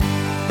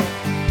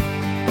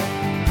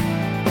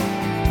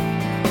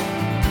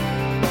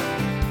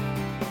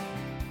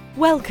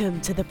Welcome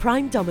to the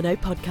Prime Domino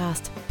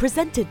podcast,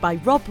 presented by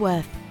Rob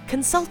Worth,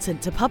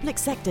 consultant to public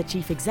sector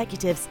chief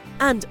executives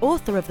and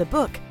author of the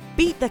book,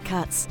 Beat the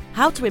Cuts: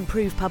 How to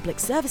Improve Public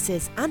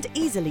Services and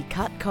Easily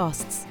Cut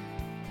Costs.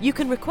 You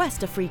can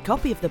request a free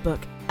copy of the book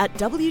at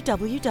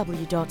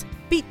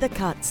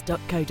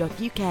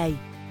www.beatthecuts.co.uk.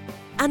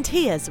 And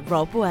here's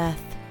Rob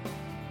Worth.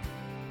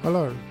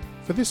 Hello.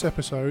 For this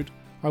episode,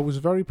 I was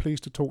very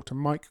pleased to talk to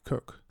Mike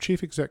Cook,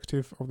 Chief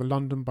Executive of the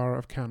London Borough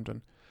of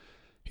Camden.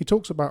 He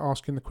talks about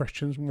asking the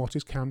questions, what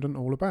is Camden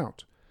all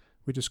about?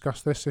 We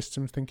discuss their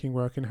systems thinking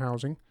work in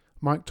housing.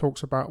 Mike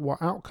talks about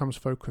what outcomes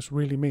focus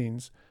really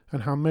means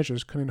and how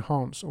measures can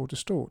enhance or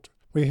distort.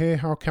 We hear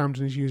how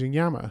Camden is using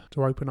Yammer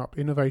to open up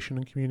innovation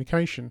and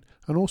communication,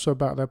 and also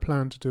about their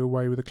plan to do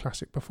away with the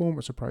classic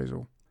performance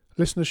appraisal.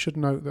 Listeners should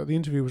note that the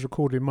interview was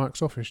recorded in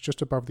Mike's office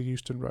just above the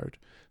Euston Road,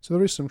 so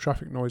there is some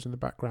traffic noise in the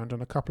background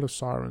and a couple of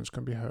sirens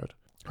can be heard.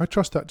 I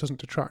trust that doesn't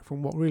detract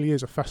from what really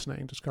is a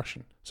fascinating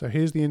discussion. So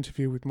here's the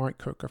interview with Mike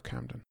Cook of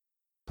Camden.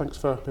 Thanks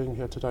for being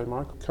here today,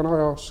 Mike. Can I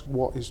ask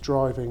what is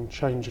driving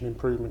change and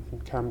improvement in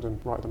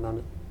Camden right at the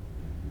moment?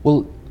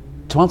 Well,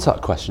 to answer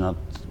that question, I'd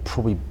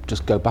probably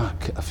just go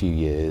back a few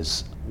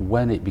years.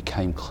 When it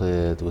became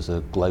clear there was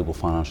a global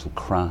financial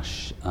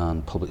crash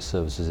and public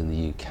services in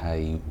the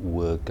UK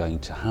were going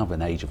to have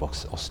an age of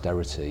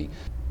austerity,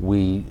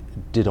 we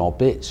did our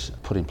bit,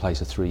 put in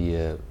place a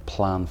 3-year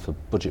plan for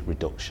budget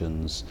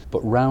reductions,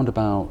 but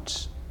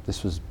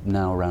this was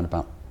now around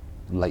about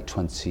late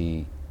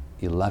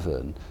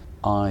 2011,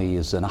 I,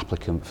 as an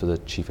applicant for the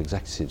Chief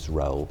Executive's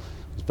role,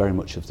 was very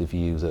much of the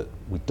view that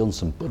we'd done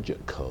some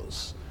budget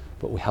cuts,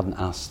 but we hadn't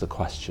asked the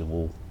question,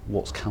 well,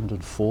 what's Camden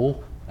for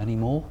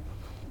anymore?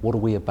 What are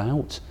we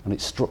about? And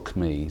it struck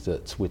me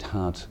that we'd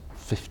had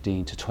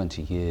 15 to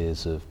 20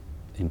 years of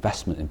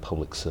investment in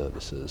public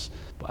services,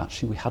 but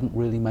actually we hadn't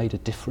really made a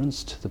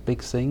difference to the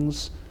big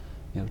things.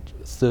 You know,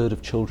 a third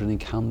of children in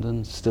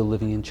Camden still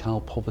living in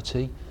child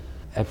poverty.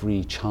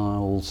 Every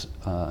child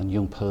and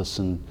young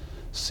person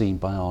seen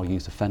by our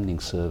youth offending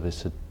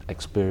service had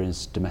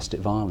experienced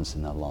domestic violence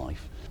in their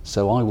life.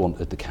 So I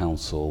wanted the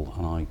council,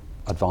 and I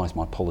advised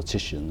my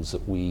politicians,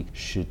 that we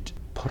should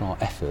put our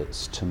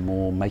efforts to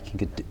more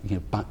making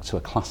back to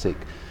a classic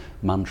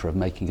mantra of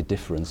making a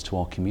difference to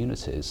our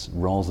communities,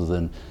 rather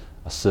than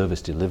a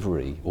service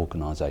delivery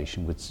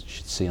organisation. We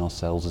should see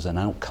ourselves as an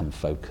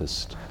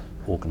outcome-focused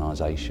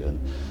organisation.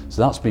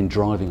 So that's been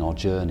driving our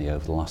journey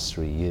over the last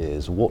 3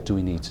 years. What do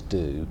we need to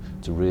do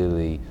to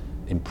really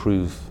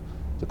improve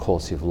the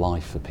quality of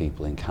life for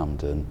people in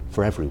Camden,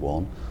 for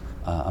everyone,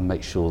 and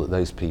make sure that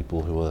those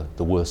people who are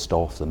the worst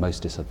off, the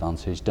most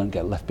disadvantaged, don't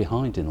get left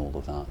behind in all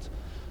of that?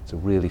 So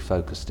really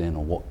focused in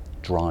on what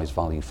drives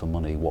value for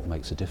money, what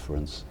makes a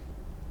difference.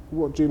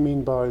 What do you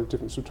mean by the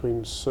difference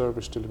between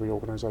service delivery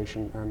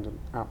organisation and an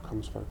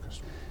outcomes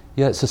focus?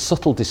 Yeah, it's a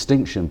subtle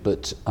distinction,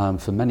 but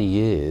for many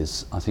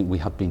years I think we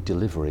had been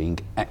delivering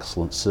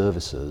excellent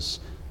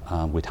services.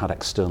 We'd had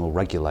external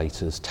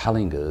regulators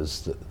telling us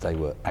that they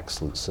were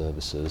excellent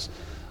services,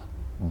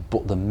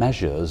 but the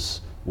measures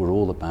were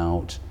all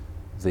about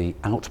the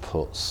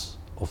outputs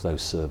of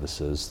those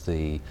services,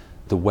 the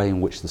way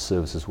in which the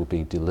services were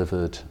being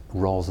delivered,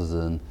 rather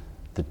than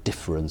the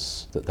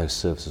difference that those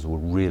services were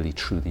really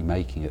truly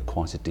making at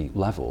quite a deep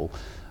level.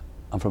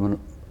 And from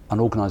an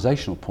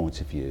organisational point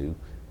of view,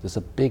 there's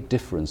a big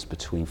difference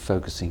between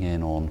focusing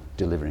in on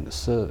delivering a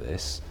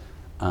service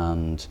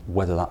and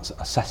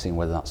assessing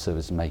whether that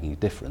service is making a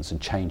difference and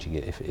changing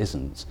it if it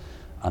isn't,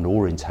 and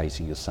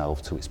orientating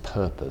yourself to its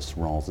purpose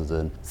rather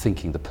than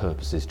thinking the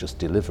purpose is just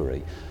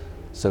delivery.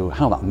 So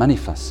how that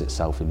manifests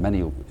itself in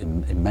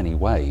many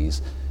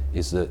ways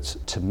is that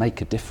to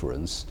make a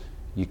difference,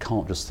 you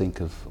can't just think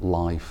of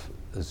life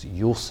as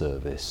your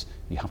service.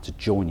 You have to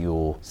join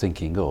your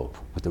thinking up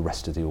with the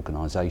rest of the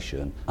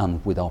organisation and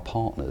with our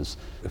partners.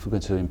 If we're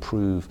going to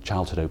improve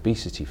childhood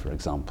obesity, for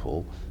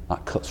example,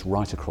 that cuts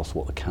right across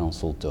what the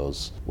council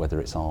does,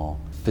 whether it's our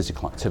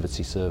physical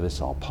activity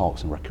service, our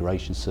parks and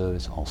recreation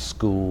service, our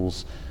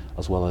schools,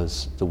 as well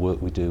as the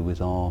work we do with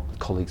our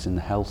colleagues in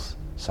the health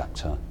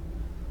sector.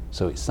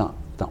 So it's that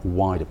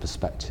wider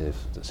perspective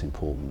that's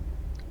important.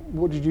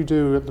 What did you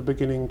do at the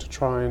beginning to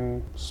try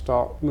and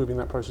start moving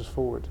that process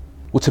forward?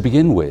 Well, to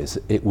begin with,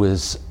 it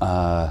was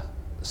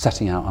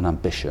setting out an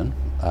ambition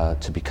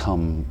to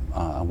become,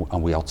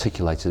 and we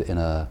articulated it in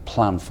a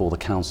plan for the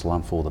council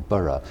and for the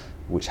borough,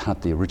 which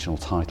had the original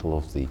title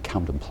of the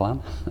Camden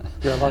Plan.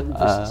 Yeah, like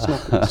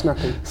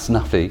snappy.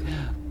 Snappy,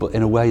 but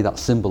in a way that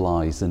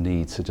symbolised the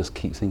need to just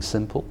keep things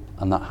simple,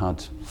 and that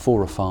had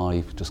 4 or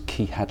 5 just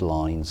key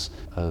headlines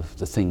of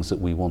the things that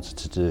we wanted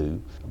to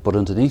do. But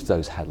underneath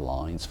those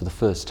headlines, for the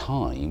first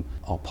time,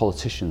 our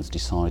politicians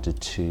decided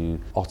to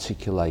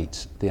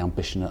articulate the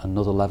ambition at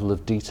another level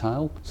of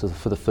detail. So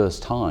for the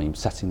first time,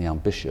 setting the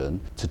ambition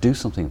to do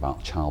something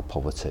about child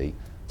poverty,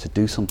 to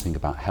do something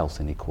about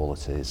health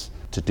inequalities,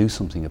 to do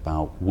something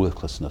about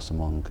worklessness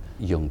among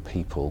young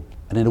people.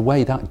 And in a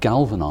way that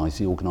galvanised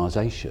the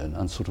organisation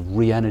and sort of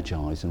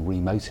re-energised and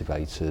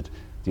re-motivated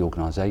the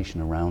organisation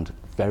around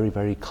very,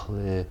 very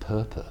clear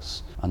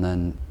purpose. And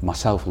then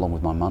myself, along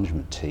with my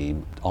management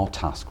team, our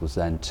task was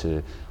then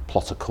to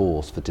plot a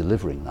course for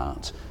delivering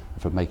that,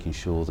 for making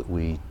sure that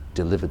we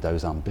delivered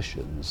those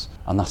ambitions.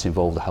 And that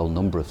involved a whole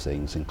number of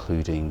things,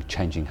 including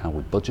changing how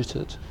we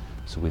budgeted.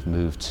 So we've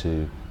moved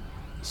to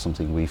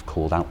something we've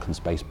called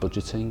outcomes-based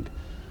budgeting,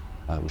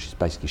 which is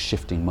basically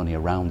shifting money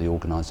around the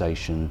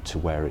organisation to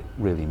where it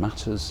really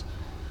matters,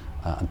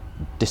 and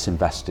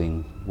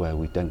disinvesting where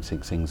we don't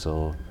think things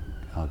are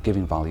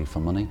giving value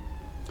for money,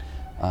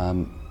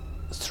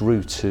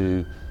 through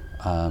to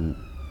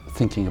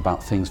thinking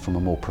about things from a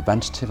more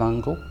preventative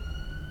angle,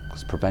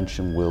 because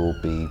prevention will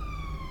be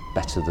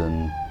better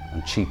than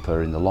and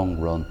cheaper in the long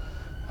run,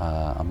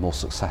 and more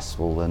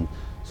successful than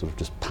sort of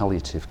just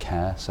palliative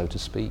care, so to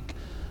speak.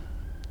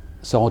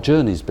 So our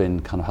journey's been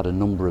kind of had a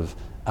number of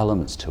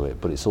elements to it,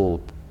 but it's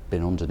all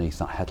been underneath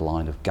that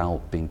headline of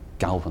being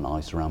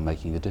galvanised around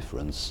making a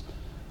difference.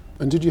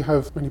 And did you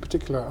have any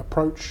particular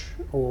approach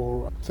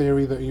or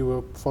theory that you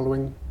were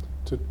following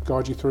to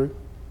guide you through?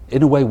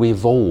 In a way, we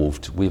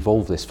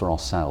evolved this for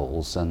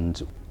ourselves,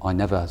 and I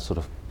never sort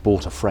of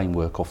bought a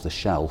framework off the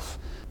shelf.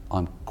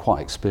 I'm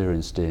quite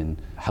experienced in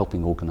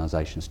helping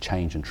organisations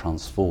change and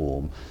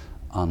transform,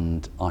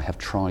 and I have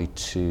tried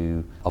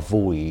to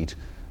avoid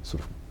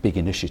sort of big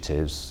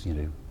initiatives,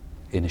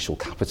 initial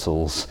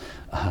capitals,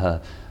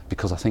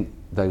 because I think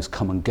those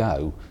come and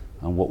go,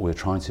 and what we're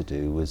trying to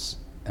do is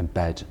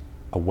embed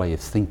a way of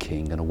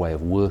thinking and a way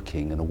of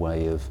working and a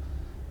way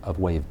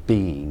of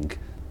being.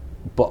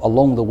 But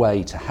along the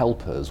way, to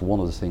help us, one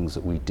of the things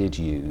that we did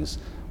use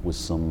was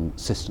some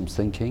systems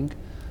thinking.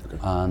 Okay.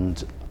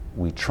 And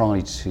we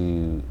tried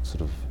to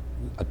sort of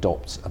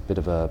adopt a bit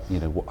of a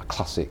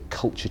classic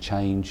culture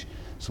change,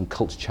 some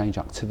culture change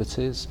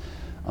activities.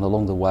 And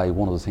along the way,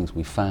 one of the things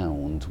we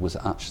found was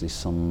actually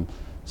some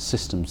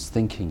systems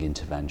thinking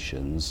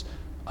interventions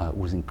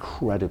was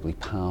incredibly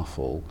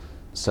powerful.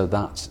 So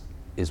that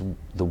is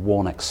the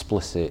one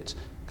explicit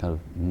kind of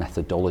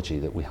methodology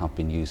that we have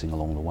been using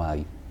along the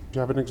way. Do you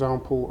have an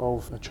example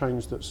of a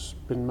change that's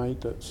been made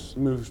that's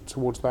moved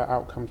towards that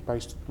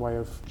outcomes-based way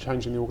of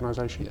changing the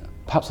organisation? Yeah.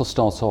 Perhaps I'll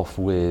start off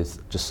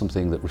with just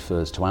something that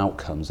refers to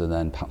outcomes, and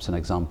then perhaps an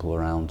example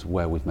around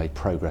where we've made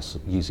progress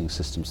using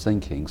systems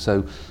thinking.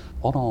 So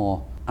on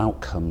our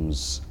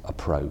outcomes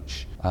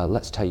approach,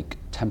 let's take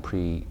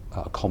temporary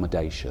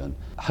accommodation.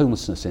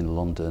 Homelessness in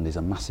London is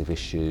a massive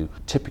issue.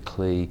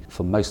 Typically,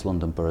 for most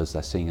London boroughs,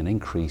 they're seeing an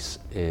increase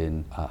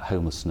in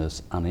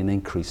homelessness and an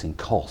increase in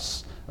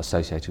costs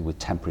associated with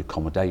temporary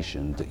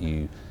accommodation that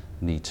you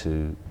need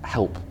to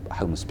help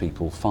homeless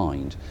people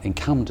find. In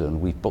Camden,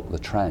 we've bucked the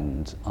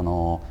trend, and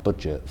our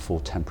budget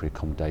for temporary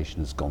accommodation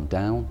has gone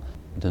down.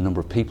 The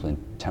number of people in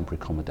temporary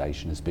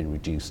accommodation has been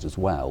reduced as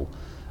well,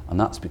 and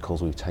that's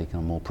because we've taken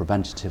a more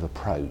preventative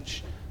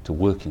approach to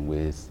working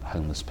with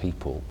homeless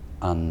people.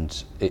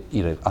 And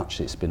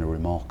actually it's been a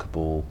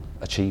remarkable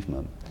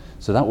achievement.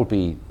 So that would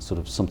be sort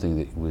of something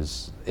that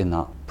was in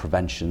that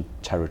prevention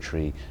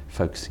territory,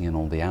 focusing in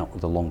on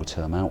the longer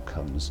term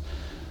outcomes.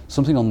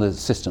 Something on the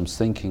systems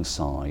thinking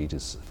side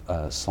is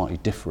slightly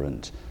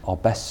different. Our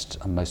best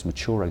and most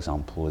mature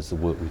example is the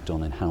work we've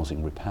done in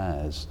housing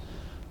repairs,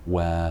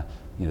 where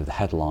the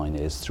headline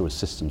is, through a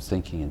systems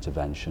thinking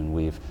intervention,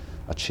 we've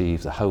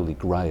achieved the holy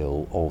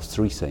grail of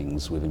three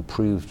things. We've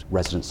improved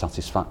resident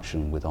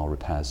satisfaction with our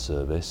repairs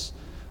service,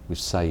 we've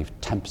saved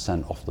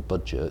 10% off the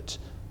budget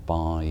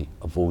by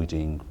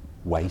avoiding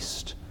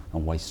waste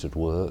and wasted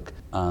work,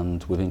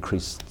 and we've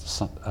increased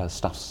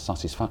staff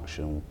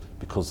satisfaction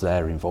because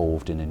they're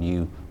involved in a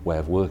new way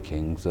of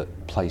working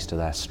that plays to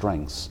their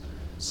strengths.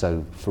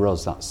 So for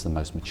us, that's the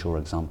most mature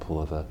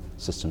example of a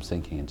systems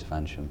thinking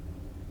intervention.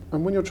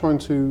 And when you're trying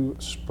to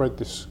spread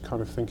this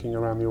kind of thinking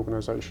around the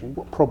organisation,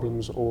 what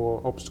problems or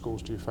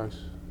obstacles do you face?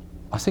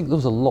 I think there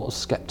was a lot of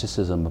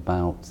scepticism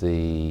about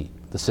the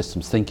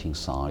systems thinking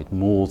side,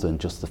 more than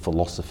just the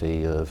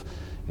philosophy of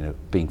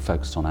being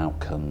focused on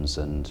outcomes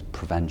and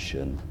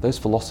prevention. Those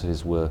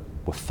philosophies were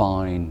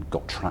fine,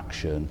 got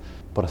traction,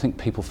 but I think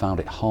people found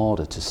it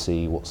harder to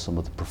see what some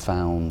of the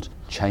profound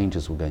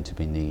changes were going to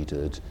be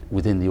needed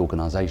within the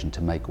organisation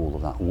to make all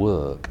of that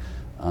work.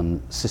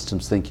 And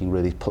systems thinking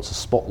really puts a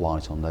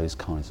spotlight on those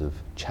kinds of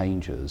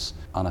changes.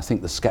 And I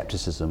think the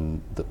scepticism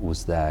that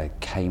was there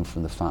came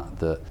from the fact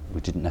that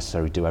we didn't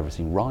necessarily do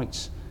everything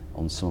right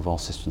on some of our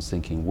systems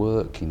thinking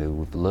work.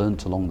 We've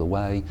learned along the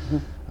way.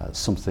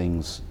 Some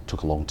things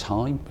took a long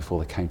time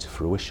before they came to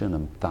fruition,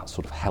 and that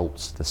sort of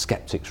helped the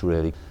skeptics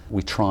really.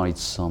 We tried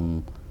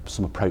some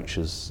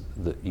approaches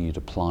that you'd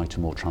apply to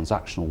more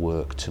transactional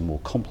work, to more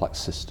complex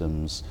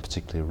systems,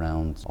 particularly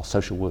around our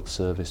social work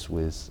service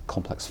with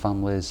complex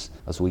families,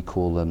 as we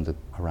call them,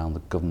 around the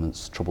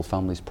government's Troubled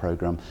Families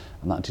programme,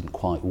 and that didn't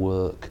quite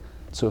work.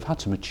 So we've had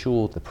to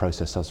mature the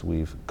process as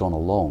we've gone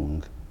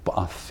along, but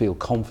I feel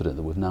confident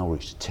that we've now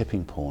reached a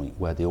tipping point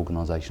where the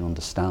organisation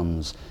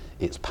understands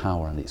its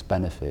power and its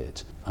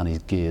benefit, and is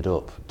geared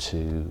up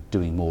to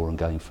doing more and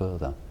going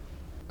further.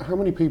 How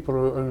many people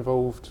are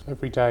involved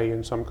every day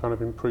in some kind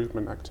of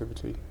improvement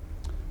activity?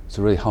 It's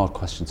a really hard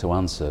question to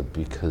answer,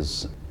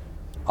 because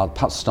I'd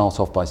perhaps start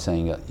off by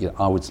saying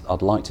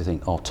I'd like to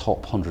think our top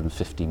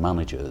 150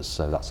 managers,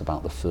 so that's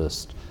about the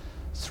first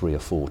 3 or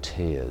 4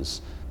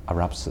 tiers,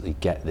 are absolutely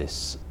get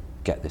this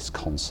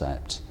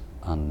concept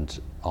and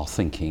are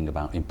thinking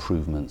about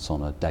improvements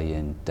on a day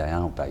in, day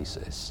out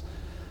basis.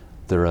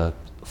 There are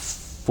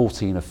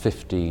 14 or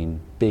 15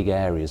 big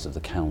areas of the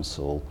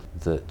council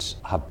that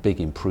have big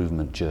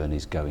improvement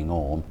journeys going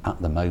on at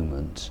the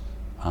moment,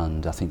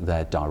 and I think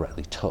they're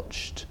directly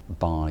touched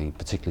by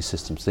particularly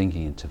systems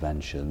thinking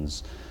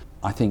interventions.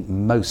 I think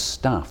most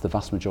staff, the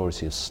vast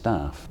majority of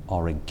staff,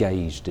 are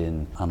engaged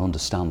in and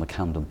understand the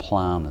Camden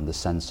plan and the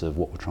sense of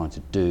what we're trying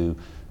to do,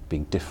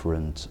 being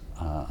different,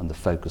 and the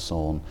focus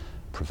on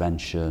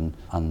prevention,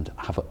 and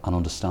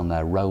understand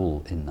their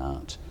role in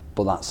that.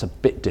 But that's a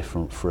bit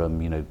different from,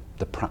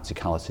 the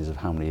practicalities of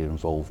how many are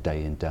involved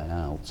day in, day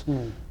out,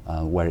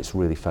 where it's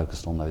really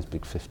focused on those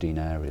big 15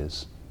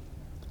 areas.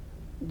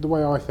 The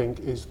way I think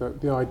is that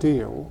the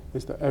ideal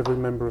is that every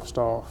member of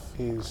staff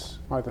is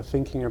either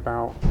thinking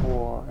about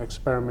or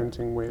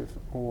experimenting with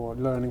or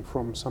learning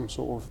from some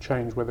sort of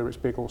change, whether it's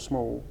big or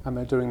small, and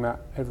they're doing that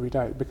every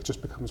day. It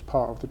just becomes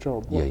part of the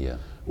job. What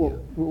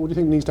do you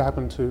think needs to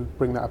happen to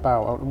bring that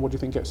about, and what do you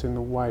think gets in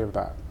the way of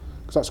that?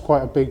 Because that's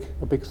quite a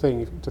big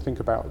thing to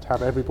think about, to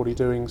have everybody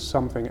doing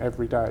something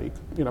every day,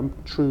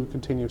 true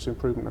continuous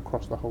improvement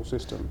across the whole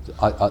system.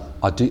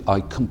 I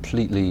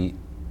completely,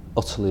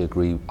 utterly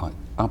agree. I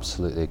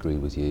absolutely agree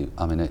with you.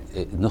 I mean,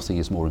 nothing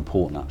is more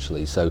important,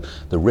 actually. So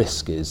the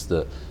risk is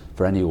that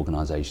for any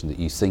organisation that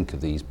you think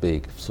of these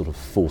big sort of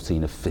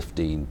 14 or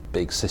 15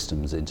 big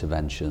systems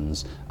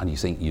interventions and you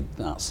think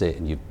that's it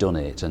and you've done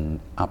it, and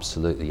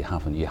absolutely you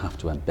haven't. You have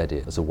to embed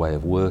it as a way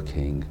of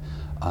working.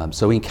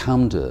 So in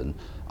Camden,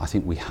 I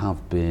think we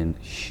have been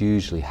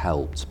hugely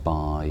helped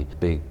by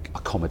big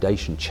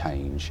accommodation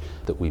change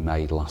that we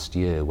made last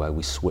year, where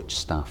we switched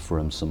staff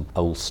from some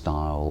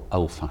old-style,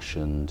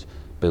 old-fashioned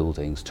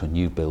buildings to a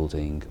new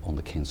building on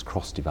the King's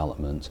Cross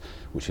development,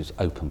 which is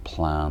open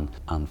plan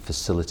and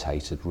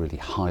facilitated really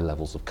high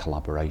levels of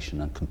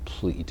collaboration and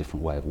completely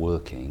different way of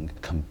working,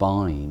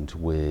 combined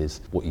with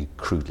what you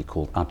crudely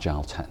call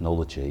agile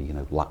technology,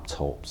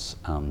 laptops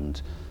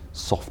and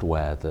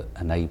software that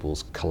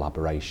enables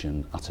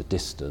collaboration at a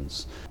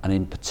distance. And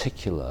in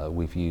particular,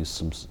 we've used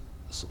some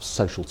sort of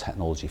social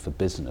technology for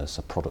business,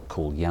 a product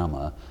called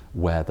Yammer,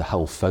 where the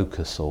whole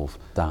focus of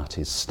that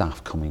is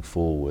staff coming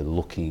forward,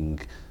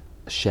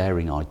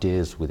 sharing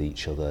ideas with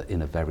each other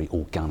in a very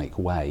organic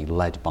way,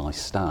 led by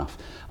staff.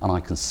 And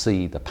I can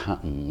see the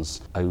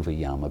patterns over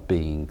Yammer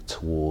being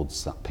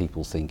towards that,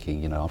 people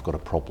thinking, I've got a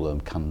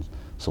problem, can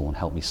someone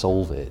help me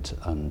solve it?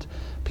 And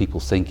people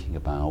thinking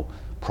about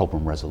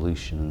problem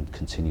resolution and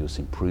continuous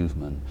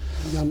improvement.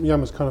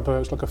 Yammer's kind of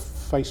it's like a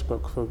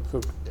Facebook for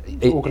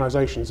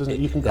organisations, isn't it?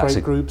 You can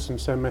create groups and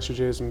send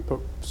messages and put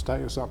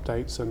status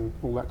updates and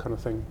all that kind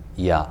of thing.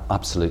 Yeah,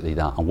 absolutely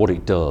that. And what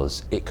it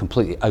does, it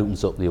completely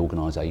opens up the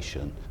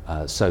organisation.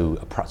 So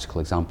a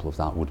practical example of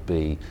that would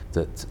be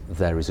that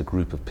there is a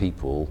group of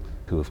people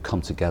who have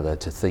come together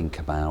to think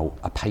about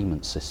a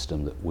payment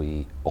system that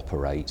we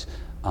operate,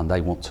 and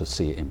they want to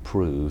see it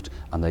improved,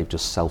 and they've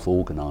just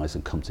self-organised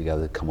and come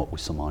together to come up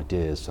with some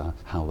ideas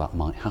how that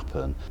might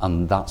happen.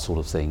 And that sort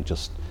of thing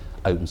just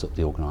opens up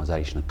the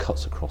organisation and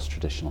cuts across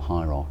traditional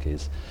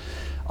hierarchies.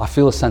 I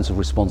feel a sense of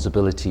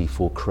responsibility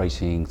for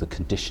creating the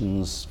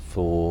conditions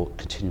for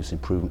continuous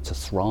improvement to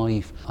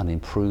thrive and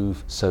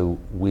improve. So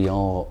we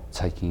are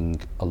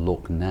taking a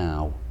look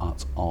now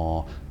at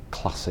our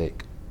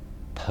classic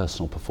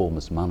personal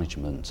performance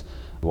management,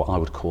 what I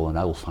would call an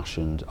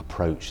old-fashioned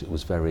approach that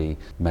was very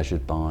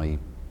measured by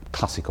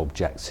classic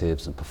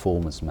objectives and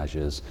performance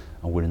measures,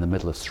 and we're in the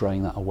middle of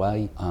throwing that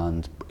away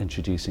and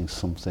introducing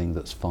something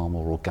that's far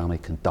more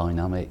organic and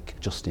dynamic,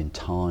 just in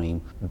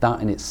time.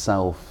 That in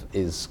itself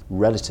is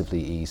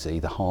relatively easy.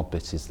 The hard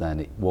bit is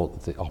then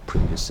our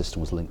previous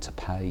system was linked to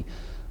pay,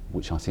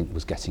 which I think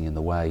was getting in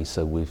the way.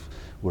 So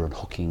we're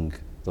unhooking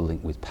the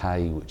link with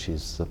pay, which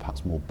is the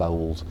perhaps more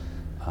bold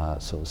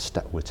sort of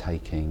step we're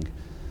taking.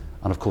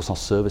 And of course our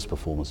service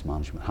performance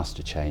management has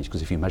to change,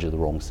 because if you measure the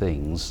wrong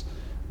things,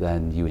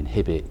 then you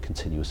inhibit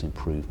continuous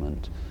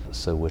improvement.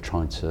 So we're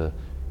trying to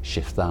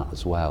shift that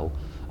as well.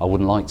 I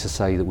wouldn't like to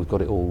say that we've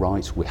got it all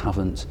right, we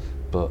haven't,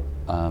 but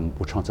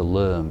we're trying to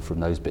learn from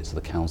those bits of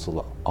the council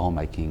that are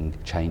making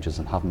changes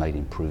and have made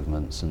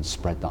improvements, and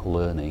spread that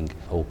learning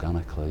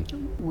organically.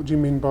 What do you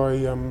mean by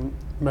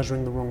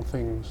measuring the wrong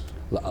things?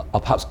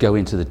 I'll perhaps go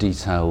into the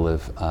detail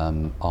of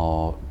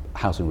our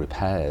housing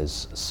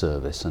repairs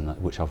service,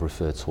 and which I've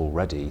referred to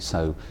already.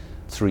 So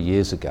 3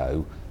 years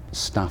ago,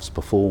 staff's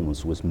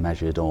performance was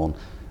measured on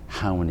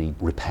how many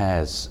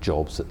repairs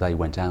jobs that they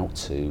went out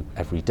to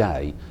every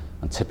day,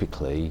 and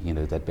typically,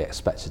 they'd be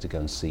expected to go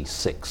and see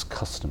 6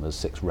 customers,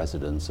 6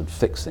 residents, and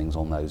fix things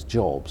on those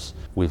jobs.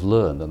 We've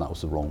learned that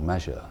was the wrong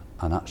measure,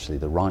 And actually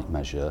the right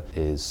measure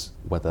is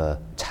whether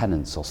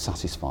tenants are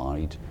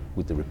satisfied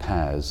with the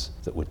repairs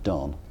that were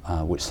done,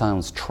 which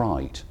sounds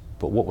trite,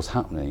 but what was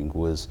happening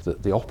was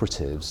that the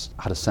operatives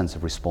had a sense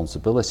of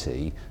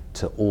responsibility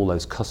to all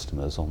those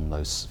customers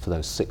for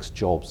those 6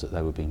 jobs that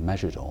they were being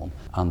measured on,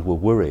 and were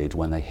worried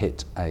when they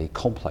hit a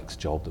complex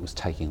job that was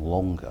taking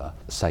longer,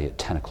 say at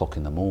 10 o'clock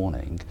in the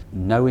morning,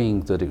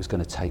 knowing that it was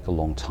going to take a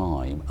long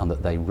time and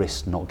that they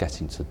risked not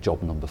getting to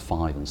job number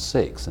 5 and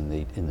 6 in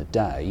the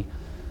day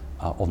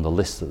on the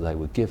list that they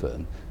were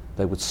given.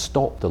 They would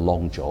stop the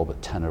long job at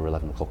 10 or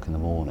 11 o'clock in the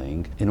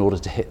morning in order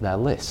to hit their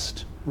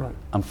list. Right.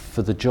 And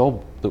for the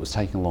job that was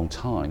taking a long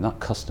time, that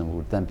customer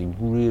would then be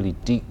really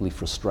deeply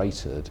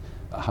frustrated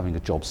at having a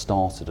job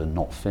started and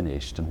not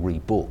finished and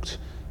rebooked,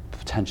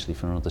 potentially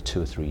for another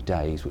 2 or 3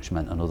 days, which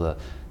meant another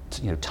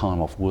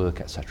time off work,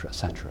 etc.,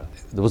 etc.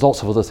 There was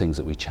lots of other things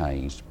that we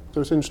changed.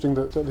 So it's interesting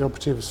that the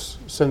operatives'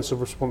 sense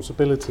of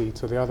responsibility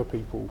to the other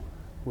people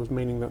was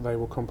meaning that they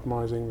were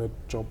compromising the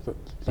job that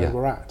they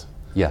were at.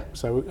 Yeah.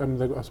 So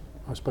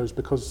I suppose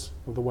because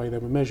of the way they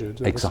were measured,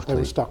 they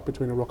were stuck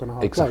between a rock and a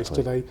hard place.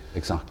 Do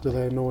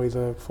they annoy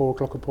the 4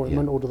 o'clock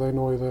appointment, or do they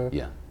annoy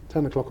the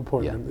 10 o'clock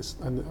appointment?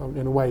 And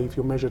in a way, if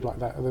you're measured like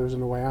that, there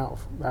isn't a way out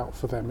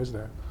for them, is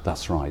there?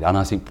 That's right. And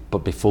I think,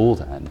 but before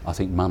then, I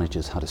think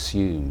managers had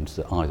assumed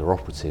that either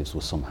operatives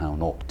were somehow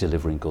not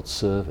delivering good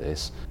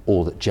service,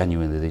 or that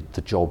genuinely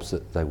the jobs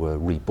that they were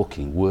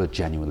rebooking were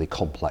genuinely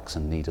complex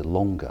and needed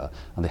longer,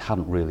 and they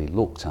hadn't really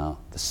looked at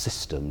the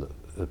system that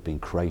had been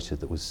created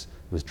that was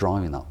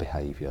driving that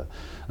behaviour.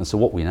 And so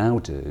what we now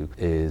do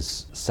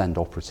is send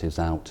operatives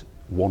out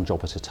 1 job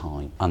at a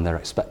time, and they're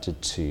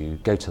expected to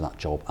go to that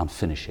job and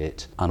finish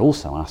it, and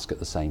also ask at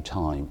the same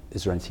time,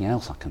 is there anything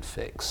else I can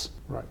fix?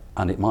 Right.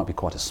 And it might be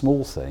quite a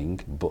small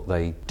thing, but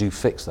they do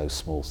fix those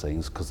small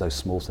things, because those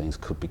small things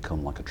could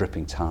become like a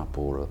dripping tap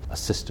or a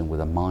system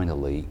with a minor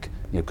leak.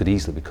 Could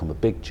easily become a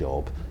big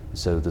job.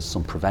 So there's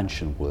some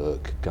prevention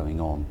work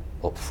going on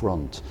up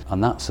front,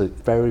 and that's a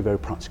very, very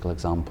practical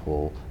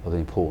example of the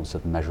importance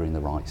of measuring the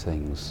right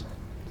things.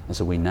 And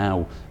so we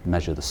now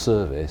measure the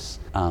service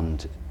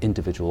and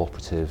individual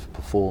operative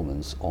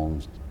performance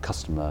on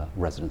customer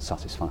resident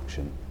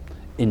satisfaction,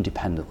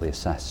 independently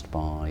assessed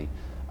by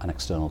an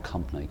external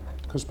company.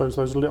 I suppose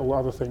those little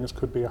other things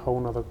could be a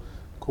whole other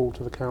call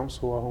to the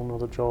council, a whole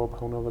other job, a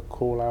whole other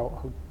call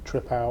out, a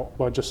trip out,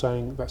 by just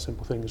saying that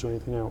simple thing, is there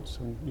anything else,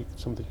 and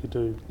something you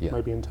do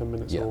maybe in 10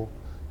 minutes, or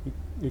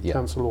you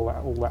cancel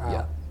all that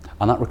out.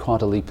 And that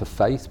required a leap of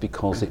faith,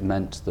 because it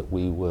meant that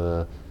we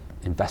were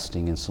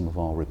investing in some of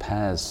our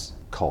repairs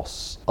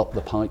costs up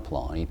the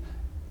pipeline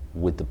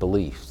with the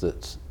belief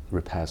that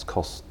repairs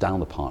costs down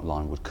the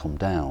pipeline would come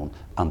down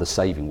and the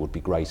saving would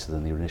be greater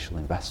than the initial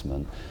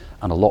investment.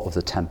 And a lot of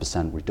the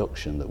 10%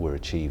 reduction that we're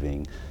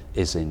achieving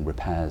is in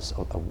repairs,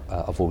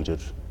 avoided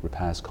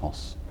repairs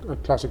costs. A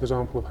classic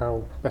example of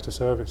how better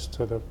service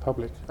to the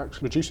public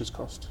actually reduces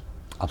cost.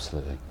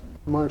 Absolutely.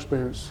 My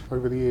experience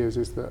over the years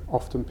is that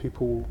often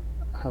people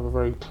have a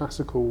very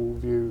classical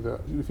view that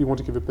if you want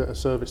to give a better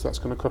service, that's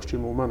going to cost you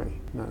more money.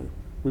 No,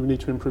 we need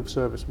to improve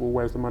service. Well,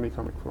 where's the money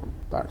coming from?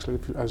 But actually,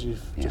 as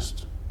you've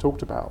just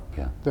talked about,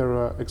 there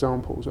are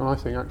examples, and I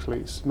think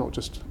actually it's not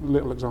just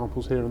little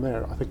examples here and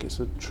there. I think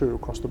it's true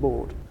across the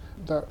board.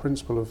 That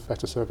principle of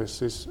better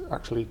service is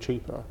actually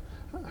cheaper.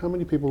 How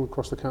many people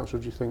across the council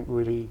do you think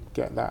really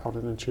get that on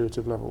an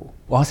intuitive level?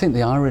 Well, I think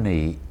the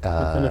irony...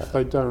 and if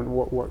they don't,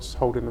 what's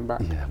holding them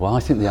back? Yeah, well,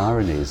 I think the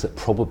irony is that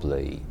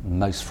probably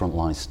most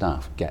frontline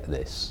staff get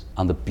this.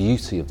 And the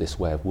beauty of this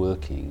way of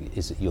working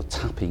is that you're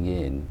tapping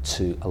in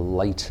to a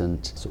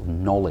latent sort of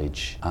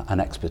knowledge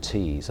and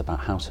expertise about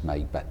how to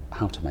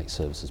make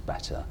services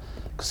better.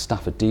 Because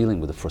staff are dealing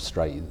with the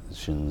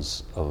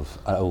frustrations of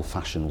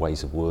old-fashioned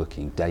ways of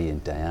working day in,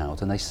 day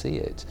out, and they see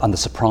it. And the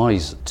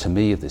surprise to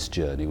me of this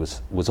journey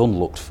was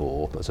unlooked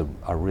for, but as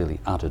a really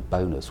added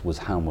bonus, was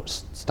how much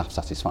staff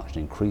satisfaction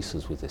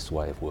increases with this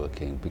way of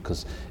working,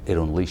 because it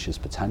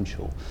unleashes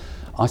potential.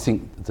 I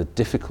think the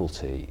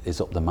difficulty is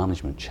up the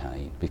management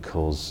chain,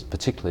 because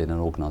particularly in an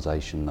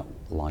organisation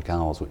like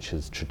ours, which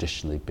has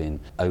traditionally been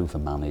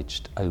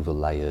over-managed,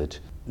 over-layered,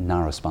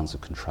 narrow spans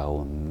of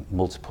control and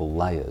multiple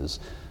layers,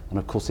 and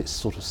of course it's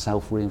sort of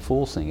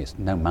self-reinforcing. It's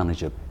no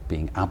manager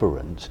being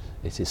aberrant,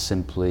 it is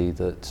simply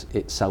that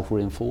it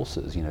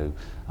self-reinforces.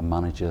 A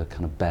manager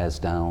kind of bears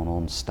down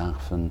on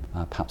staff and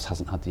perhaps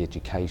hasn't had the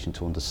education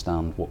to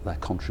understand what their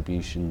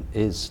contribution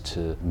is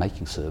to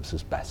making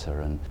services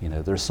better. And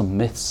there are some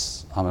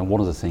myths. I mean,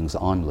 one of the things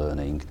that I'm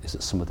learning is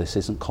that some of this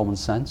isn't common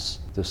sense.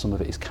 Some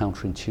of it is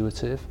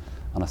counterintuitive.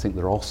 And I think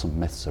there are some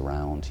myths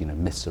around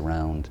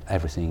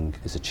everything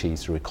is achieved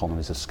through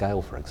economies of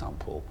scale, for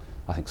example.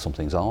 I think some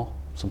things are,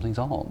 some things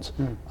aren't.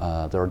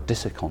 There are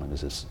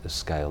diseconomies of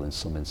scale in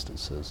some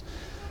instances.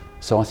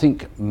 So I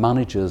think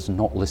managers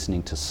not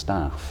listening to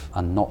staff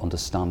and not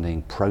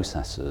understanding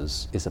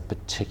processes is a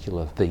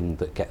particular thing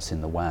that gets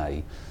in the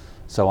way.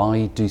 So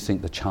I do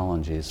think the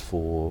challenge is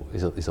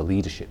a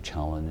leadership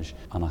challenge,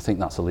 and I think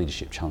that's a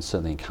leadership challenge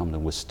certainly in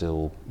Camden we're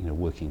still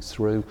working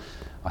through.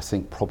 I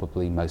think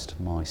probably most of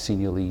my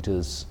senior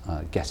leaders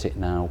get it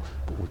now,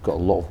 but we've got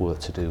a lot of work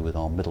to do with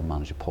our middle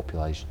manager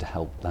population to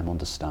help them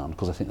understand,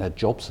 because I think their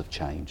jobs have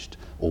changed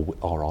or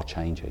are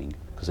changing,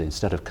 because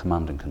instead of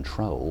command and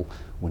control,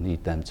 we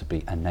need them to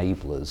be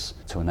enablers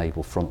to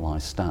enable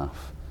frontline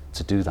staff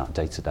to do that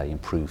day-to-day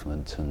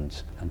improvement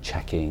and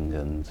checking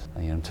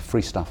and to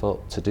free staff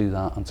up to do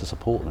that and to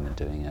support them in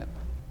doing it.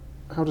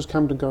 How does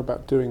Camden go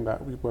about doing that,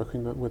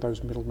 working with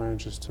those middle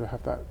managers to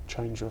have that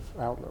change of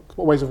outlook?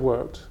 What ways have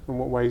worked and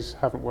what ways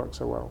haven't worked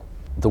so well?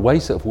 The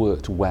ways that have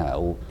worked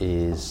well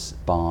is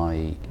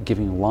by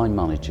giving line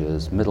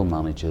managers, middle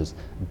managers,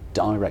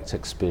 direct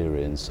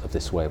experience of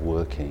this way of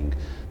working.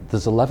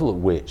 There's a level at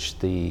which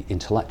the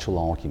intellectual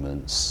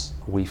arguments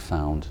we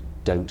found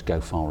don't go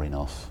far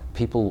enough.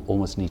 People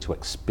almost need to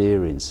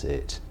experience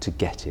it to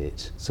get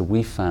it. So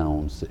we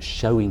found that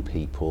showing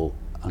people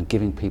and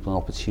giving people an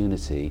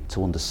opportunity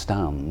to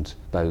understand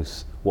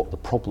both what the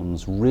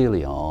problems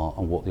really are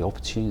and what the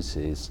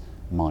opportunities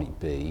might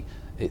be,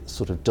 it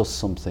sort of does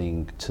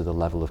something to the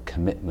level of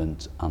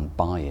commitment and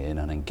buy-in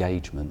and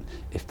engagement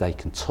if they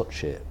can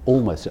touch it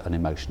almost at an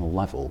emotional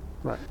level.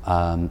 Right.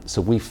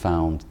 So we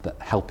found that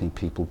helping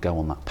people go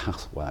on that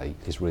pathway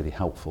is really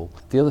helpful.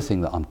 The other thing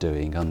that I'm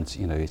doing, and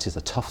it is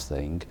a tough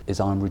thing, is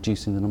I'm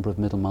reducing the number of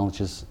middle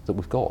managers that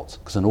we've got,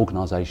 because an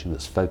organisation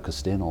that's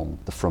focused in on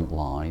the front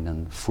line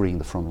and freeing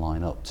the front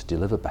line up to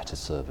deliver better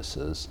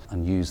services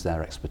and use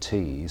their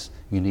expertise,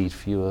 you need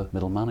fewer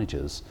middle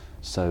managers.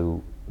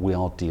 So we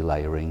are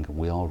delayering and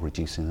we are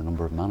reducing the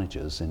number of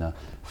managers in a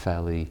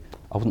fairly,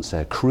 I wouldn't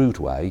say a crude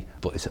way,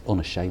 but it's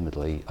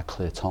unashamedly a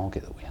clear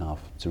target that we have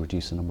to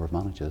reduce the number of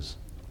managers.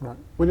 Right.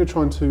 When you're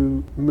trying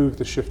to move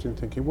the shift in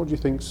thinking, what do you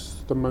think's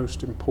the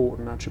most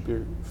important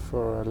attribute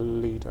for a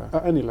leader,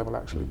 at any level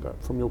actually,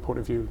 but from your point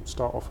of view,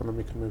 start off and then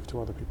we can move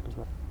to other people as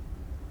well?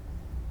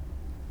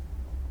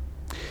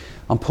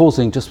 I'm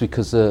pausing just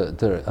because there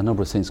are a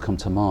number of things come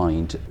to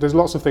mind. There's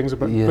lots of things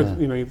about,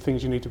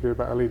 things you need to be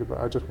about a leader,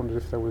 but I just wondered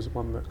if there was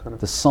one that kind of...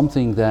 There's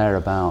something there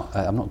about,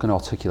 I'm not going to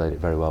articulate it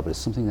very well, but it's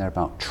something there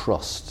about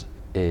trust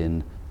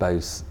in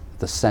both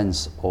the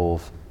sense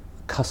of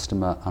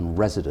customer and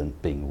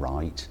resident being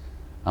right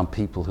and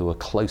people who are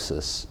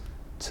closest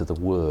to the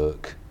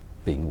work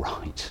being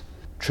right.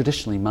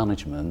 Traditionally,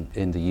 management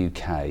in the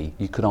UK,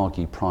 you could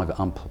argue private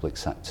and public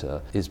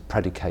sector, is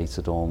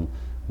predicated on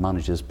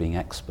managers being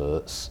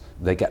experts.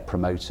 They get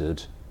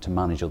promoted to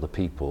manage other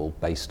people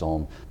based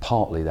on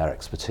partly their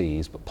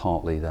expertise but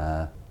partly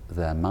their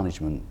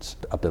management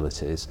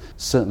abilities.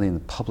 Certainly in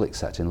the public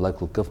sector, in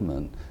local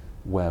government,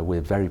 where we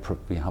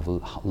have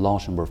a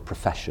large number of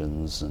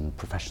professions and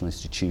professional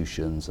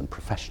institutions and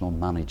professional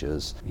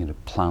managers,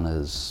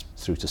 planners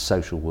through to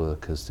social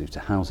workers, through to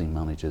housing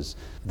managers,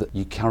 that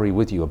you carry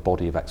with you a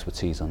body of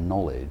expertise and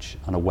knowledge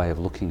and a way of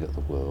looking at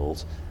the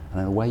world. And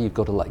in a way you've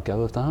got to let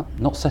go of that.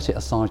 Not set it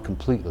aside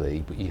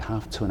completely, but you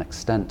have to an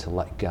extent to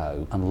let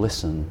go and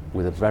listen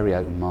with a very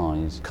open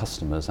mind to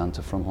customers and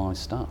to frontline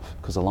staff,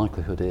 because the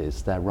likelihood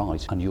is they're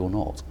right and you're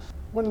not.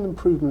 When an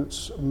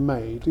improvement's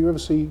made, do you ever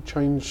see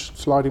change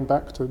sliding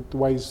back to the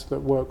ways that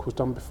work was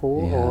done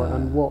before? Yeah.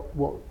 And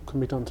what can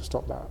be done to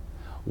stop that?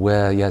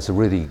 Well, yeah, it's a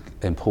really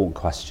important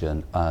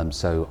question.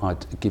 So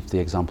I'd give the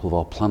example of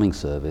our planning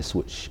service,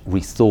 which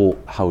we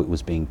thought how it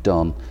was being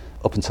done.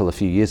 Up until a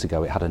few years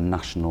ago,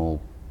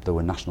 there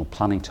were national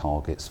planning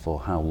targets for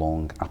how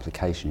long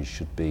applications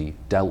should be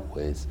dealt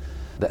with.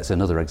 That's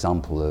another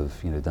example of,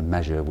 the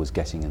measure was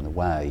getting in the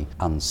way,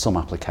 and some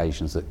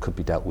applications that could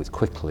be dealt with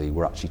quickly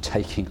were actually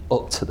taking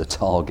up to the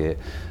target,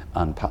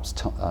 and perhaps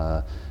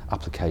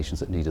applications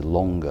that needed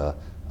longer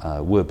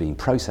were being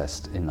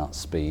processed in that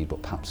speed,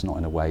 but perhaps not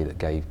in a way that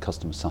gave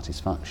customer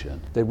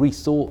satisfaction. They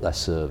rethought their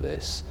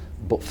service,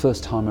 but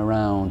first time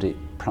around it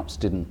perhaps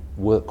didn't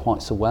work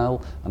quite so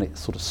well, and it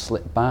sort of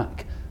slipped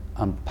back.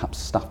 And perhaps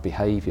staff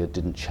behaviour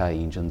didn't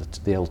change, and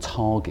the old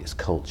targets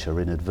culture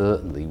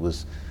inadvertently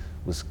was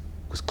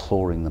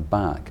clawing them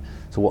back.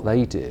 So what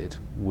they did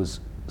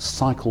was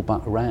cycle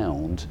back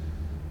around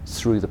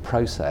through the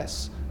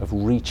process of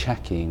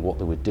rechecking what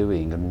they were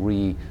doing and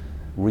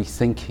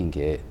rethinking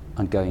it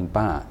and going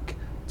back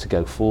to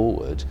go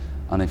forward.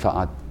 And in fact,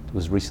 I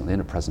was recently in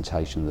a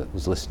presentation that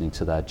was listening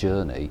to their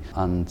journey,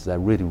 and they're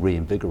really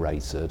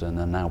reinvigorated and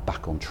are now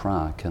back on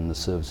track, and the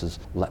services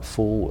leapt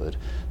forward.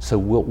 So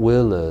what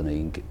we're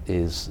learning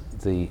is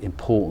the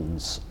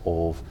importance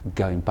of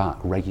going back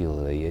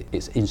regularly.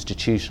 It's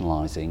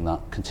institutionalising that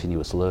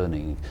continuous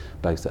learning,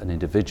 both at an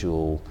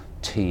individual,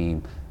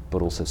 team,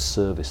 but also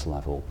service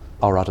level.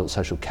 Our adult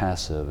social care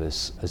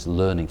service is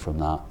learning from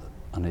that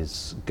and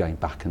is going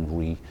back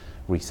and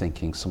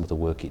rethinking some of the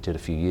work it did a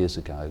few years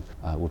ago.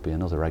 Would be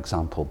another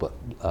example, but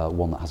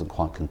one that hasn't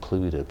quite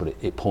concluded, but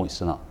it points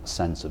to that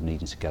sense of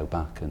needing to go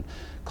back and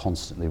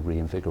constantly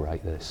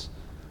reinvigorate this.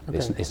 Okay.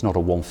 It's not a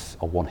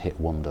one-hit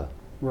wonder.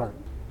 Right.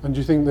 And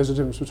do you think there's a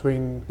difference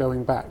between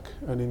going back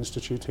and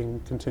instituting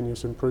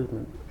continuous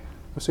improvement?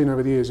 I've seen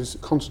over the years is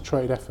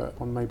concentrated effort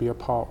on maybe a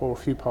part or a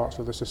few parts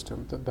of the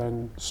system that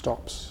then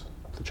stops.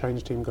 The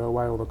change team go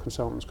away, or the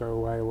consultants go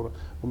away, or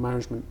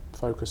management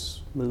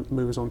focus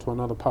moves on to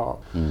another part.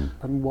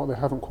 And what they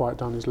haven't quite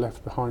done is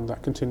left behind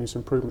that continuous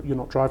improvement. You're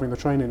not driving the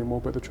train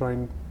anymore, but the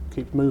train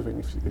keeps moving,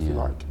 if you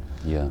like.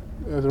 Yeah.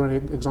 Are there any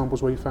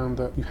examples where you found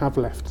that you have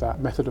left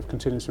that method of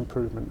continuous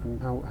improvement,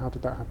 and how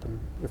did that happen,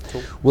 if at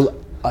all? Well,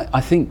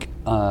 I think,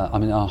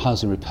 our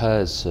housing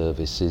repairs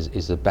service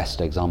is the best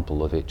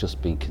example of it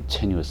just being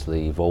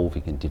continuously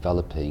evolving and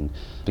developing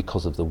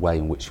because of the way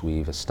in which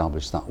we've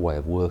established that way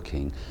of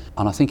working.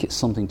 And I think it's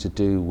something to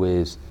do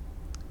with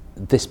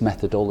this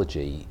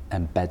methodology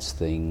embeds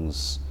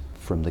things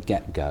from the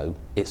get-go.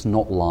 It's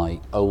not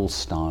like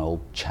old-style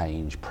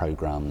change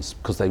programs,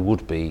 because they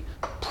would be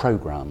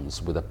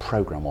programs with a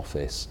program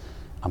office,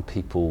 and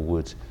people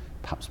would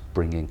perhaps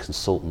bring in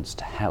consultants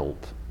to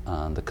help,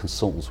 and the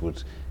consultants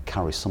would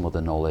carry some of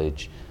the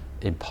knowledge,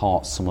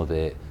 impart some of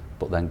it,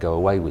 but then go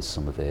away with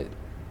some of it.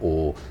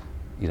 Or,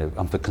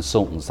 and for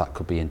consultants that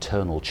could be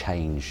internal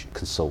change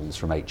consultants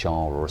from HR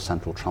or a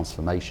central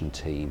transformation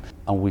team.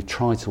 And we've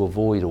tried to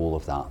avoid all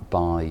of that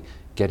by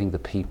getting the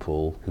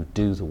people who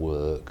do the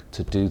work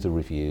to do the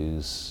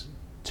reviews,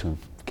 to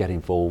get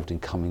involved in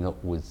coming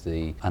up with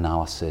the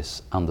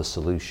analysis and the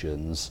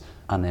solutions,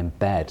 and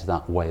embed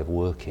that way of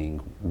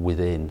working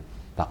within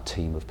that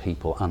team of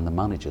people and the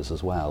managers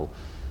as well.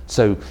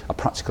 So a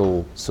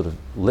practical sort of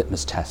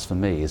litmus test for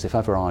me is if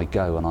ever I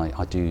go and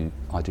I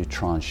do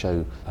try and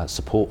show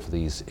support for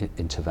these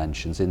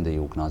interventions in the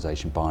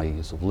organisation by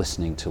sort of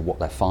listening to what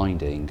they're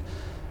finding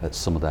at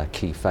some of their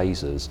key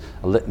phases,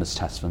 a litmus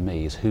test for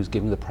me is who's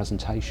giving the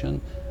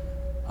presentation.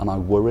 And I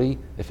worry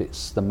if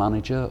it's the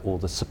manager or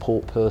the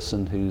support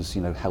person who's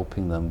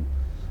helping them.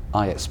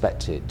 I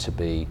expect it to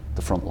be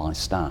the frontline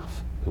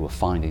staff who are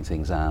finding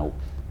things out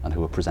and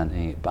who are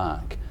presenting it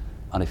back.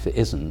 And if it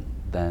isn't,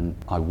 then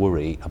I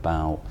worry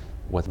about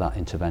whether that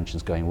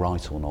intervention's going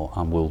right or not,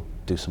 and we'll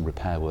do some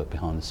repair work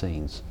behind the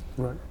scenes.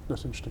 Right,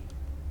 that's interesting.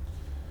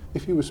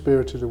 If you were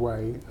spirited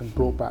away and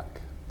brought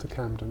back to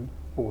Camden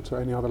or to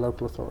any other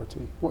local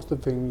authority, what's the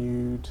thing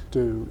you'd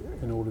do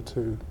in order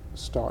to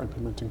start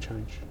implementing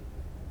change?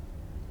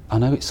 I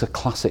know it's a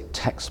classic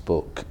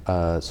textbook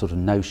sort of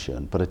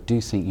notion, but I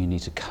do think you need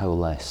to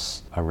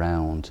coalesce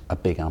around a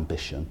big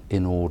ambition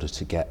in order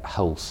to get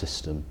whole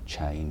system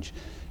change.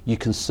 You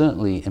can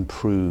certainly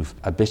improve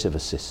a bit of a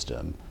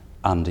system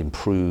and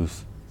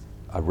improve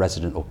a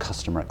resident or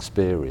customer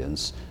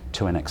experience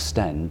to an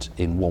extent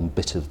in one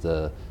bit of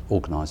the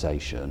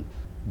organisation.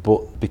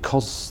 But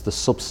because the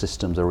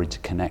subsystems are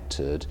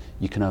interconnected,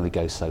 you can only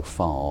go so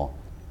far.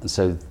 And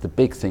so the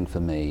big thing for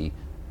me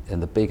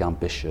and the big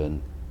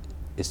ambition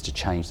is to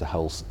change the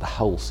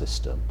whole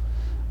system.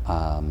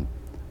 And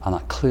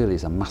that clearly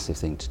is a massive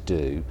thing to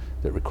do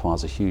that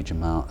requires a huge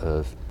amount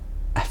of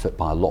effort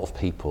by a lot of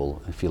people,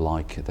 if you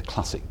like, the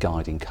classic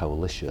guiding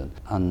coalition.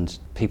 And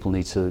people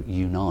need to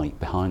unite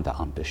behind that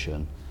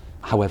ambition.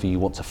 However you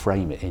want to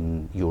frame it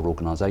in your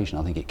organisation,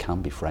 I think it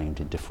can be framed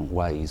in different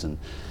ways, and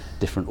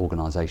different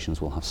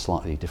organisations will have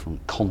slightly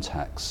different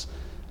contexts.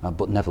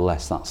 But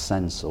nevertheless, that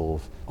sense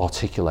of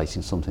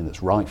articulating something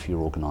that's right for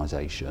your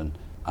organisation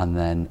and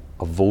then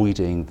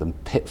avoiding the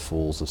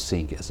pitfalls of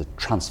seeing it as a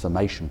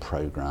transformation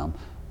programme,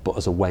 but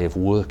as a way of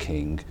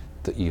working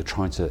that you're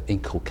trying to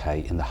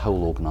inculcate in the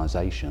whole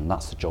organisation.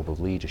 That's the job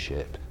of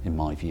leadership, in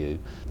my view.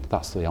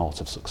 That's the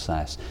art of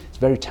success. It's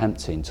very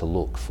tempting to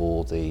look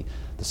for the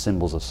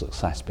symbols of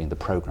success being the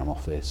programme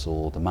office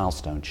or the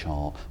milestone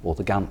chart or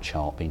the Gantt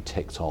chart being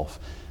ticked off,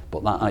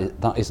 but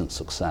that isn't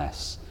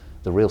success.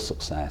 The real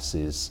success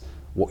is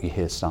what you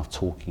hear staff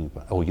talking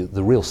about, or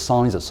the real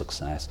signs of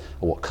success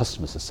are what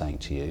customers are saying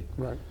to you.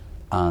 Right.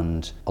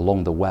 And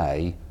along the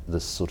way, the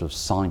sort of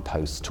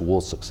signposts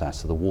towards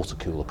success are the water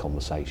cooler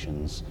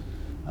conversations,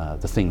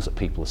 the things that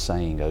people are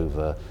saying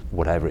over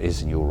whatever it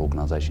is in your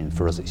organisation.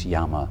 For us, it's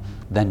Yammer.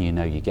 Then you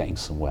know you're getting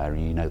somewhere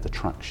and you know the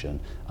traction.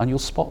 And you'll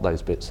spot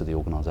those bits of the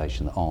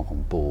organisation that aren't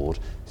on board,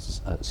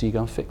 so you go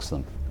and fix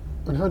them.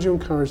 And how do you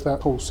encourage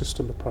that whole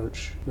system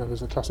approach?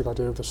 There's a classic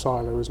idea of the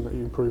silo, isn't it?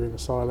 You're improving the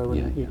silo,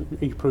 and you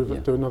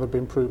do another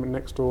improvement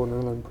next door and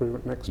another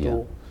improvement next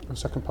door. The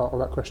second part of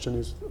that question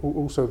is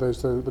also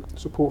there's the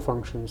support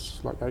functions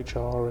like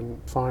HR and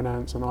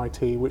finance and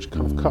IT, which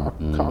kind of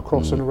cut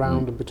across and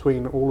around and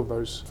between all of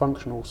those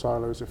functional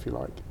silos, if you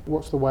like.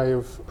 What's the way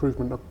of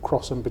improvement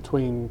across and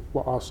between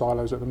what are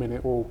silos at the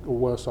minute or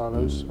were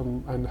silos,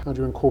 and how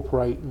do you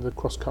incorporate the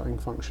cross-cutting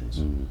functions?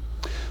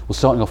 Well,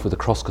 starting off with the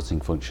cross-cutting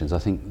functions, I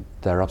think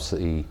they're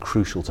absolutely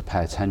crucial to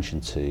pay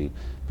attention to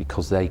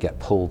because they get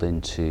pulled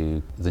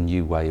into the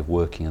new way of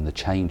working and the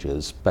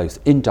changes, both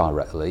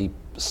indirectly,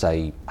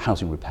 say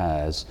housing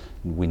repairs,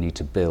 we need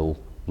to bill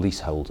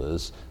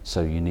leaseholders,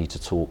 so you need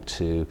to talk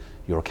to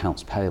your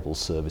accounts payable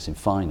service in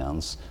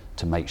finance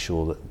to make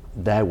sure that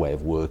their way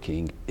of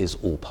working is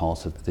all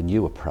part of the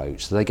new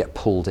approach. So they get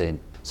pulled in.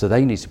 So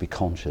they need to be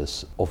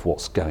conscious of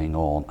what's going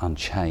on and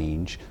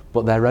change,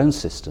 but their own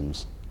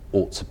systems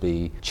ought to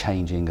be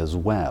changing as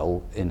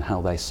well in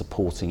how they're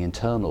supporting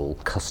internal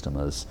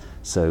customers.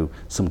 So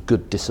some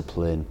good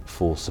discipline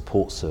for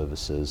support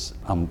services.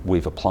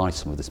 We've applied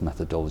some of this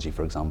methodology,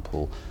 for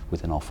example,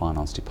 within our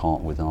finance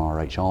department, within our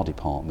HR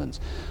department.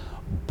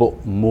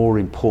 But more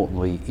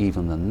importantly,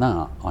 even than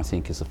that, I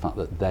think, is the fact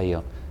that they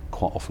are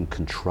quite often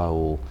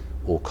control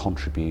or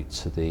contribute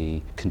to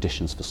the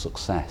conditions for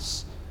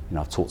success. You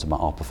know, I've talked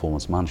about our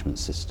performance management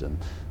system,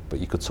 but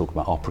you could talk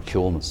about our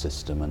procurement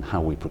system and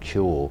how we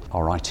procure,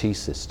 our IT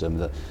system.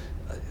 That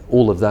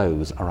all of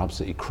those are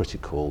absolutely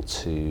critical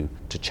to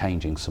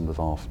changing some of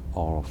our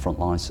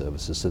frontline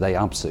services. So they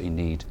absolutely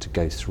need to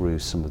go through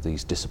some of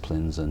these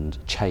disciplines and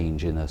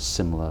change in a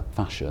similar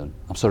fashion.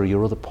 I'm sorry,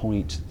 your other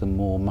point, the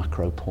more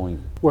macro point?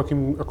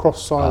 Working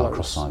across silos.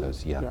 Across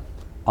silos, yeah.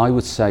 I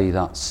would say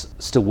that's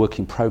still work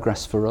in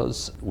progress for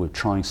us. We're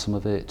trying some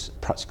of it. A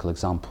practical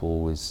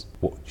example is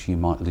what you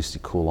might loosely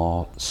call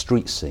our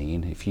street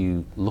scene. If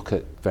you look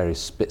at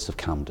various bits of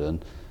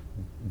Camden,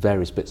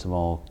 various bits of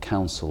our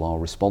council are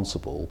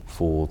responsible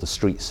for the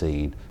street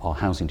scene. Our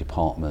housing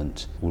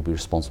department will be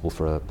responsible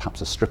for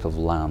perhaps a strip of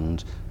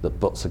land that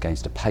butts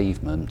against a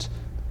pavement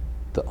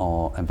that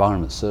our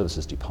environment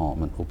services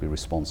department will be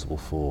responsible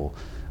for.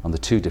 And the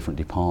two different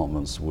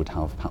departments would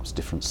have perhaps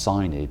different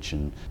signage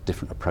and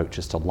different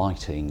approaches to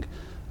lighting.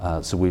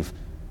 So we've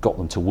got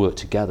them to work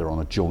together on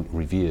a joint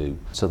review.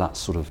 So that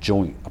sort of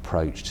joint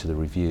approach to the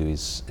review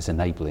is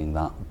enabling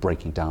that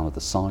breaking down of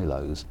the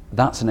silos.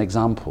 That's an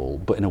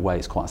example, but in a way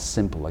it's quite a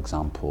simple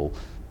example.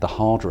 The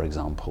harder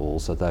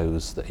examples are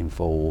those that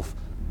involve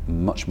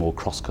much more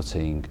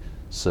cross-cutting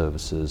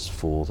services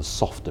for the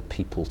softer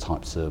people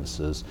type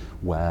services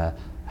where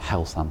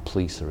health and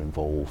police are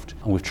involved.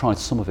 And we've tried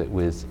some of it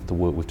with the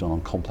work we've done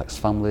on complex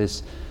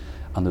families,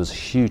 and there was a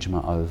huge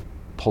amount of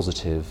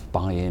positive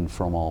buy-in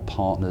from our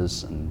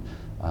partners and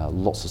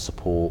lots of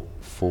support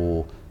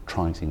for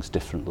trying things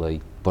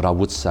differently. But I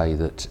would say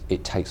that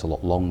it takes a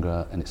lot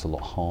longer and it's a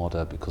lot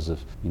harder because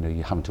of, you know,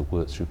 you're having to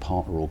work through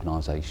partner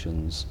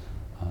organisations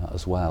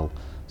as well.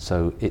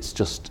 So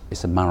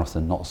it's a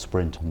marathon, not a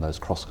sprint on those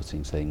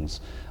cross-cutting things,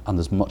 and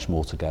there's much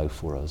more to go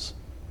for us.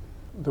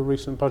 The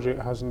recent budget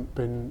hasn't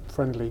been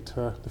friendly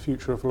to the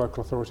future of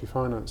local authority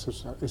finance.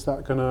 Is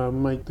that going to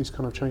make these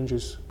kind of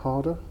changes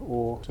harder,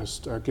 or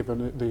just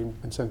given the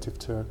incentive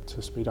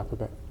to speed up a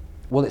bit?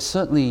 Well, it's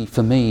certainly,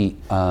 for me,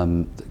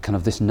 kind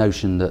of this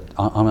notion that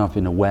I've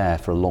been aware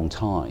for a long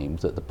time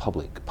that the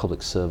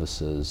public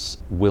services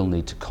will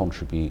need to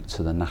contribute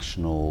to the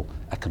national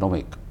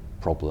economic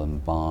problem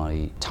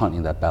by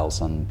tightening their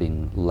belts and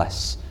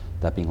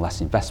there being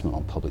less investment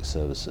on public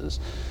services.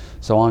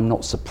 So I'm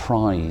not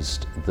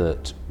surprised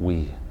that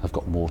we have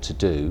got more to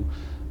do,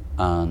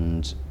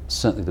 and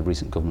certainly the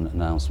recent government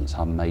announcements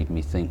have made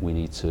me think we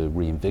need to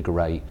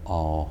reinvigorate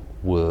our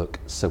work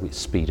so it's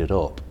speeded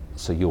up.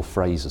 So your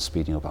phrase of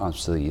speeding up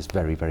absolutely is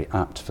very, very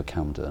apt for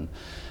Camden.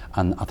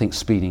 And I think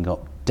speeding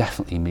up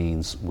definitely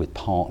means with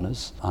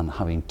partners and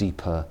having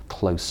deeper,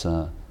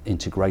 closer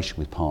integration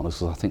with partners,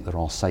 because I think there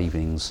are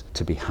savings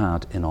to be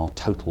had in our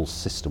total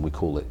system, we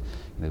call it.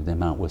 You know, the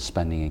amount we're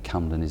spending in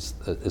Camden is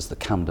the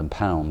Camden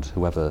pound,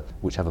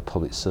 whichever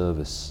public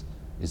service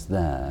is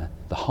there.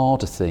 The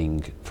harder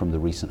thing from the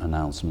recent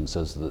announcements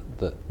is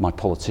that my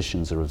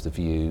politicians are of the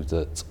view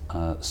that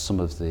some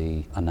of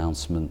the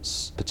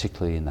announcements,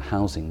 particularly in the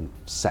housing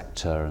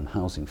sector and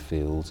housing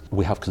field,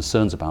 we have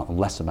concerns about, and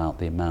less about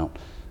the amount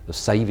of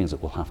savings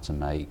that we'll have to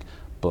make,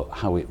 but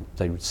how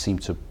they seem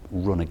to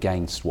run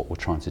against what we're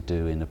trying to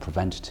do in a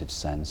preventative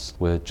sense.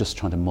 We're just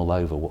trying to mull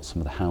over what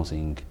some of the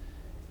housing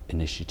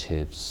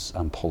initiatives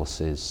and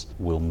policies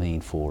will mean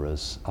for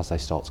us as they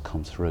start to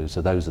come through.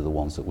 So those are the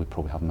ones that we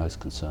probably have most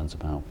concerns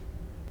about.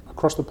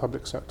 Across the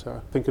public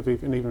sector, think of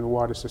even a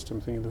wider system,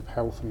 thinking of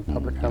health and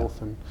public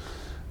health and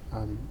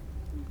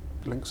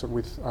links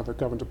with other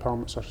government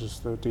departments such as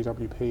the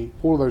DWP.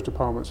 All of those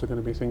departments are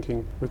going to be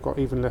thinking we've got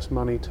even less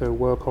money to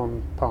work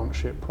on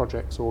partnership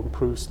projects or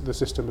improve the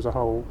system as a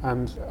whole,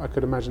 and I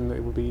could imagine that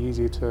it would be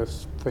easier to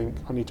think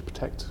I need to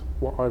protect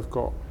what I've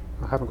got.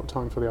 I haven't got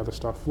time for the other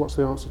stuff. What's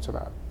the answer to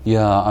that?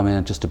 Yeah, I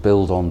mean, just to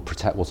build on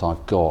protect what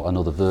I've got,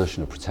 another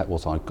version of protect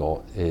what I've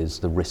got is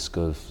the risk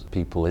of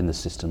people in the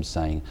system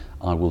saying,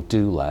 I will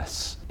do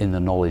less, in the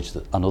knowledge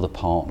that another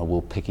partner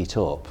will pick it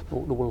up.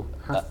 We'll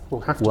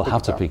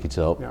have to pick it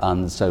up. Yeah.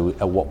 And so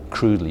what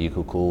crudely you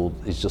could call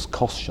is just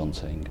cost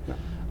shunting. Yeah.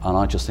 And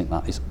I just think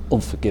that is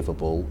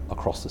unforgivable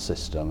across the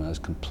system, and it's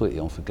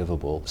completely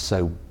unforgivable.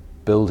 So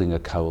building a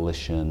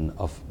coalition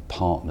of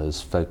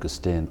partners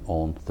focused in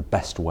on the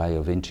best way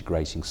of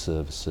integrating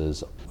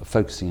services,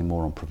 focusing in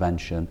more on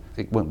prevention.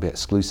 It won't be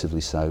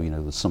exclusively so, you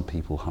know, that some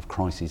people have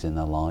crises in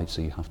their lives,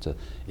 so you have to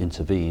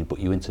intervene, but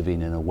you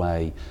intervene in a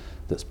way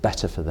that's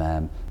better for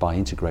them by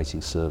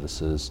integrating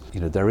services. You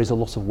know, there is a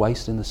lot of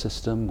waste in the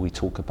system. We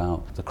talk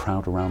about the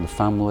crowd around the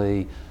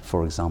family,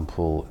 for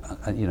example,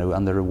 you know,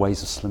 and there are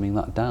ways of slimming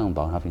that down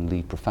by having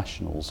lead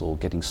professionals or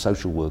getting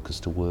social workers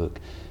to work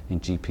in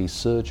GP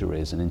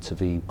surgeries and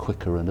intervene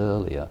quicker and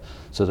earlier.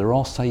 So there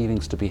are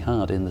savings to be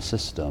had in the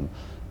system,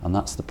 And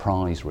that's the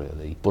prize,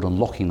 really. But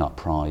unlocking that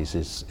prize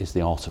is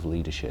the art of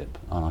leadership.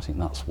 And I think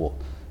that's what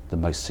the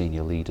most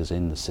senior leaders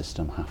in the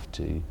system have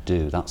to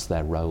do. That's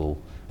their role,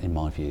 in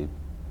my view.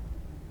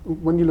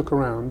 When you look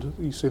around,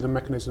 you see the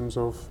mechanisms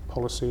of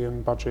policy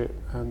and budget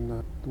and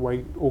the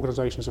way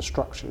organisations are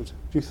structured.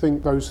 Do you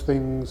think those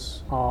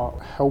things are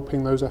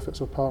helping those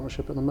efforts of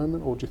partnership at the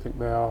moment, or do you think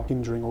they are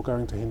hindering or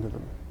going to hinder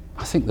them?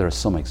 I think there are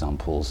some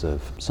examples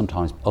of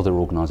sometimes other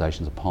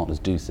organisations and partners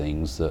do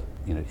things that,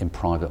 in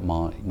private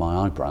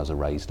my eyebrows are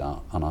raised at,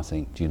 and I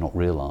think, do you not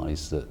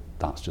realise that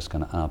that's just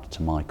going to add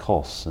to my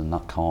costs, and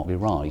that can't be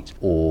right,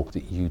 or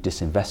that you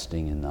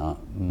disinvesting in that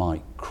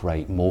might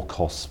create more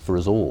costs for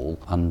us all.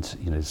 And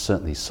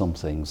certainly some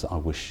things that I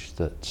wish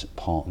that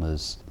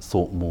partners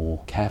thought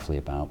more carefully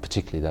about,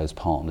 particularly those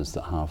partners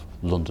that have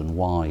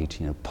London-wide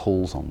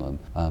pulls on them.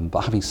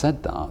 But having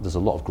said that, there's a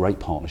lot of great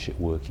partnership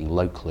working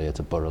locally at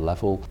a borough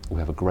level. We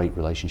have a great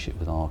relationship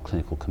with our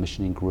clinical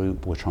commissioning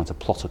group. We're trying to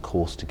plot a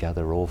course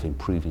together of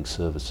improving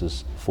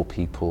services for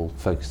people,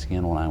 focusing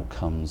in on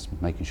outcomes,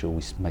 making sure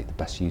we make the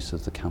best use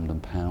of the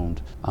Camden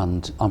pound.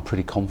 And I'm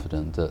pretty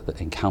confident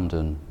that in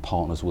Camden,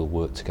 partners will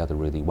work together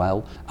really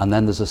well. And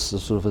then there's a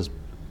sort of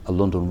a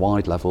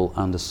London-wide level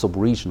and a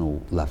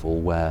sub-regional level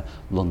where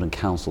London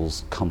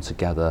councils come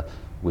together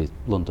with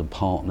London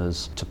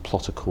partners to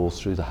plot a course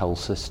through the whole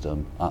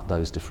system at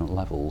those different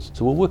levels.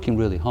 So we're working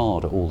really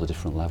hard at all the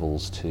different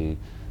levels to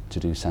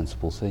do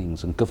sensible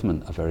things, and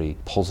government are very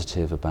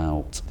positive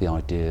about the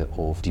idea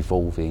of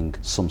devolving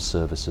some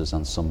services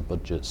and some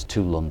budgets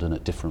to London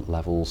at different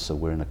levels. So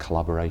we're in a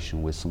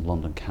collaboration with some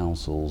London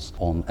councils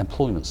on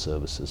employment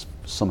services,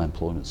 some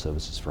employment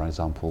services for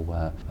example,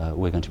 where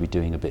we're going to be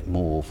doing a bit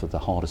more for the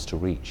hardest to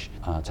reach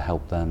to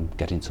help them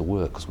get into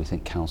work, because we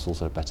think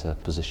councils are better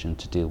positioned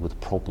to deal with the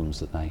problems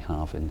that they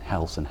have in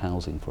health and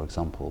housing, for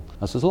example.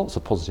 So there's lots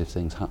of positive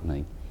things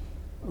happening.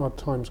 Our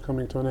time's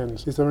coming to an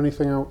end. Is there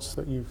anything else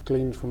that you've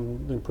gleaned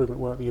from the improvement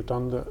work that you've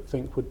done that I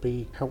think would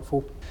be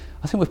helpful?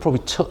 I think we've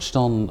probably touched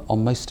on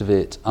most of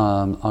it.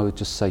 I would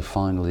just say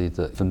finally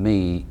that for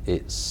me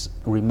it's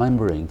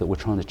remembering that we're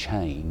trying to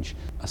change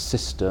a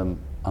system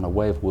and a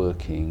way of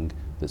working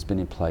that's been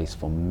in place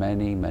for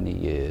many, many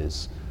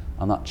years,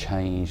 and that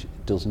change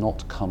does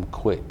not come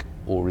quick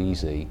or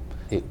easy.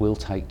 It will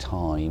take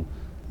time,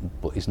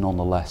 but is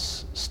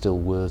nonetheless still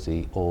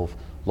worthy of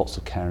lots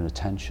of care and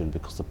attention,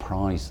 because the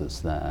prize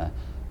that's there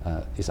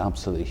is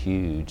absolutely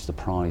huge. The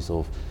prize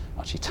of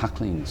actually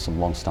tackling some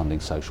long-standing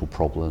social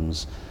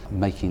problems,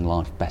 making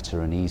life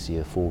better and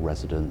easier for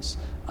residents,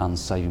 and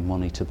saving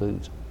money to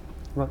boot.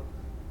 Right.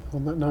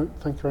 On that note,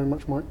 thank you very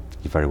much, Mike.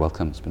 You're very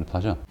welcome. It's been a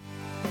pleasure.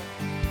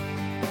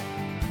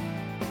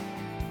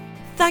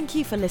 Thank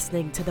you for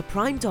listening to the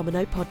Prime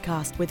Domino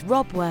podcast with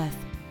Rob Worth.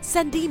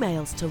 Send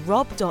emails to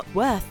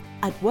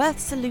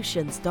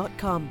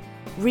rob.worth@worthsolutions.com.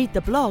 Read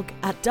the blog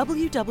at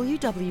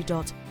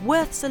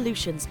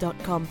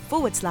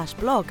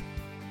www.worthsolutions.com/blog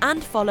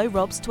and follow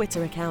Rob's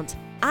Twitter account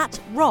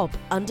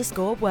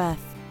 @Rob_Worth.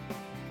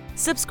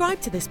 Subscribe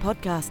to this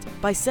podcast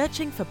by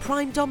searching for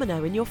Prime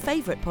Domino in your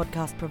favourite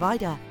podcast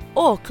provider,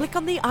 or click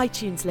on the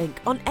iTunes link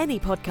on any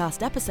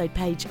podcast episode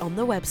page on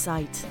the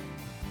website.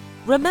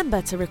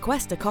 Remember to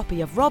request a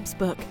copy of Rob's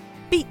book,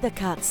 Beat the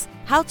Cuts: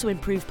 How to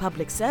Improve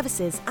Public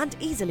Services and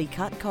Easily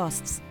Cut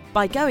Costs,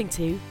 by going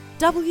to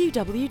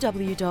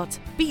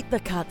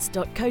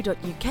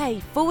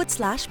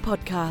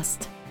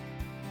www.beatthecuts.co.uk/podcast.